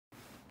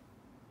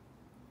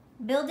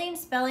Building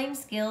Spelling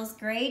Skills,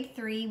 Grade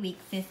 3, Week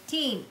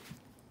 15.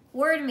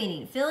 Word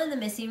meaning. Fill in the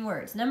missing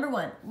words. Number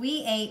 1.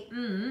 We ate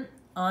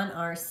on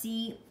our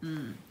C.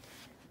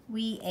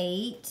 We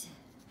ate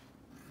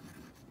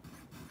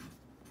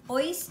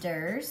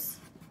oysters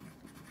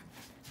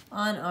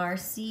on our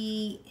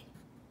sea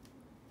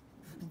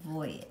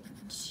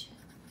voyage.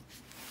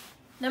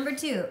 Number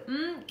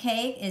 2.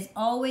 Cake is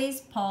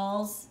always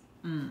Paul's.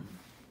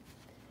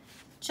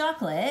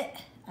 Chocolate.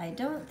 I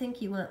don't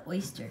think you want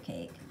oyster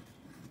cake.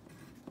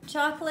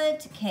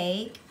 Chocolate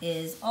cake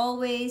is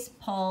always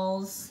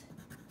Paul's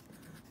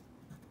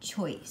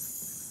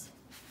choice.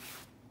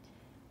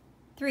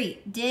 3.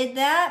 Did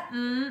that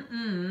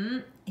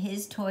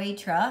his toy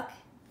truck?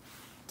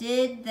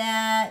 Did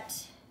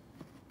that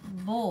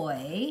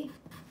boy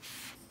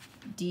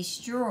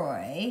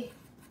destroy?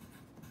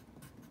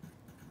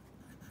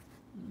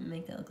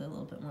 Make that look a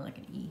little bit more like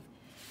an E.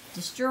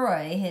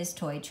 Destroy his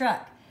toy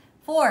truck.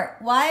 4.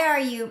 Why are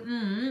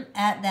you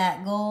at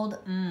that gold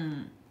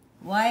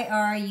Why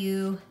are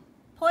you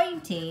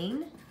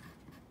pointing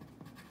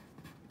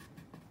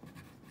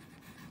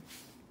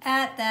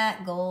at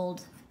that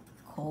gold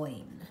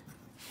coin?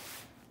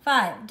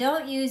 5.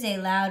 Don't use a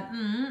loud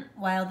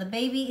while the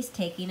baby is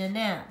taking a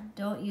nap.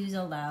 Don't use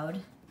a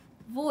loud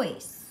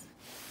voice.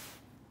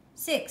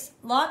 6.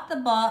 Lock the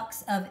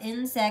box of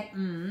insect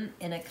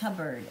in a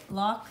cupboard.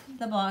 Lock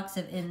the box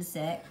of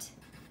insect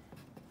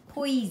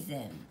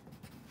poison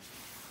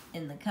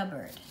in the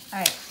cupboard. All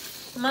right.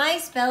 My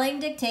spelling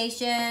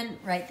dictation.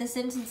 Write the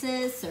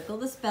sentences. Circle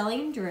the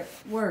spelling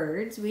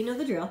words. We know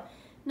the drill.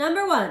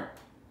 Number 1.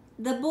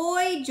 The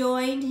boy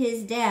joined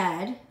his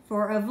dad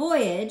for a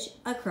voyage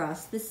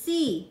across the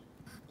sea.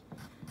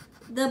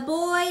 The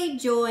boy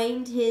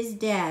joined his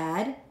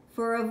dad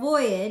for a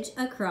voyage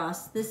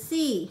across the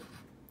sea.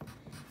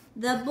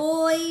 The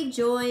boy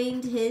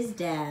joined his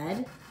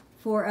dad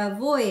for a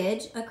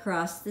voyage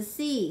across the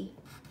sea.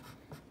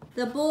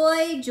 The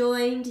boy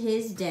joined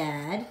his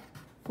dad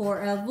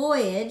for a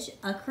voyage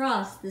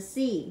across the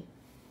sea.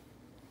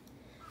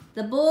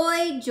 The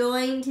boy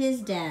joined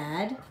his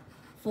dad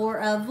for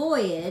a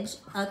voyage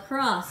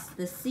across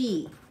the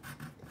sea.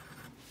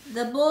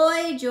 The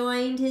boy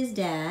joined his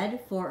dad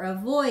for a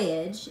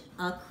voyage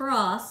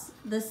across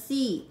the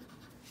sea.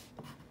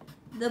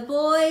 The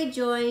boy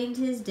joined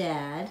his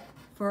dad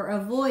for a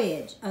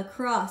voyage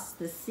across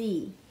the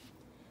sea.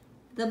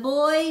 The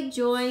boy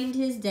joined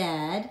his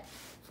dad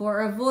for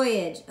a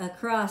voyage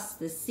across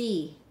the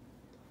sea.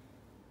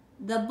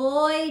 The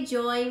boy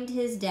joined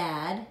his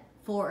dad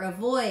for a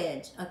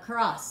voyage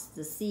across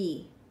the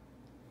sea.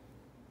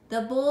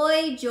 The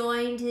boy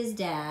joined his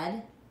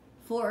dad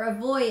for a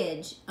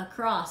voyage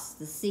across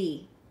the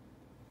sea.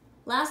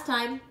 Last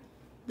time.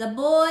 The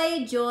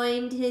boy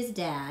joined his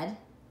dad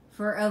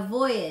for a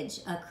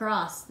voyage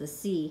across the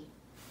sea.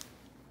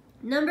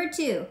 Number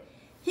 2.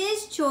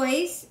 His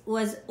choice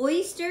was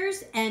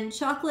oysters and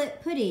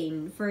chocolate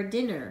pudding for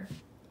dinner.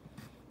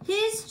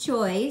 His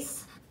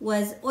choice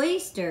was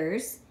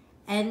oysters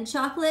and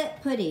chocolate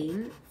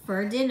pudding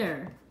for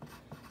dinner.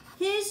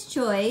 His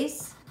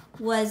choice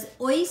was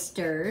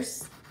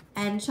oysters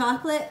and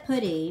chocolate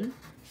pudding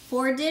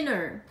for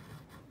dinner.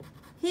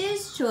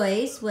 His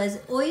choice was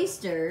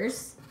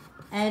oysters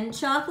and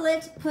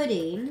chocolate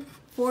pudding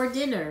for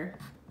dinner.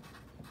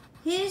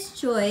 His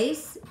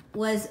choice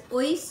was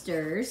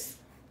oysters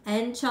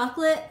and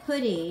chocolate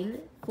pudding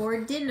for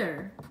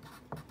dinner.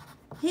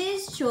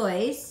 His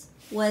choice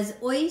was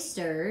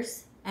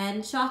oysters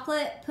and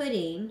chocolate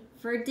pudding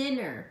for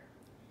dinner.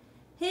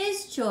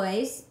 His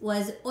choice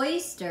was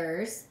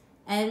oysters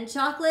and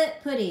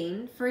chocolate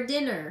pudding for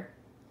dinner.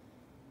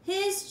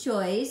 His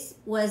choice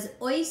was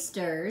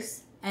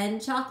oysters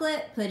and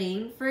chocolate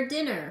pudding for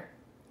dinner.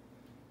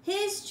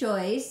 His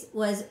choice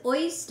was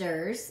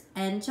oysters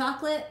and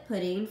chocolate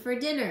pudding for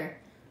dinner.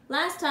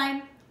 Last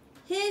time.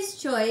 His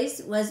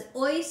choice was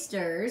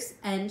oysters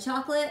and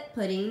chocolate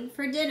pudding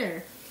for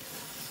dinner.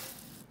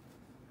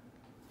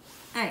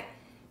 All right.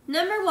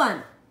 Number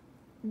 1.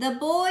 The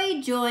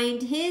boy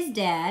joined his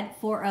dad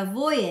for a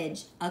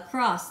voyage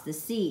across the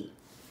sea.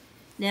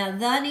 Now,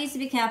 the needs to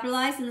be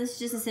capitalized, and this is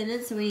just a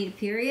sentence, so we need a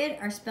period.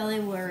 Our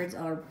spelling words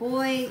are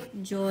boy,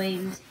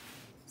 joined,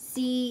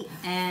 sea,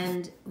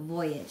 and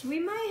voyage. We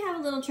might have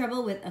a little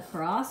trouble with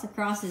across.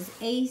 Across is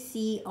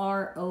A-C-R-O-S-S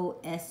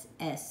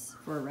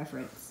for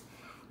reference.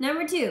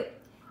 Number 2.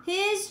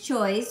 His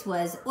choice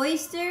was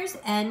oysters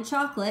and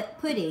chocolate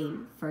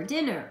pudding for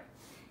dinner.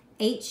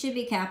 H should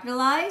be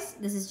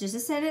capitalized. This is just a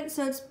sentence,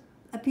 so it's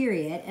a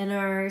period. And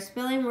our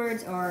spelling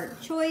words are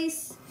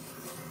choice,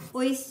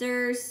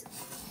 oysters,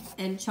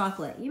 and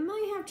chocolate. You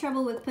might have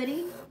trouble with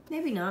pudding.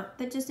 Maybe not,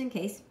 but just in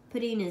case.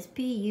 Pudding is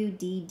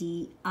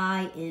P-U-D-D-I-N-G.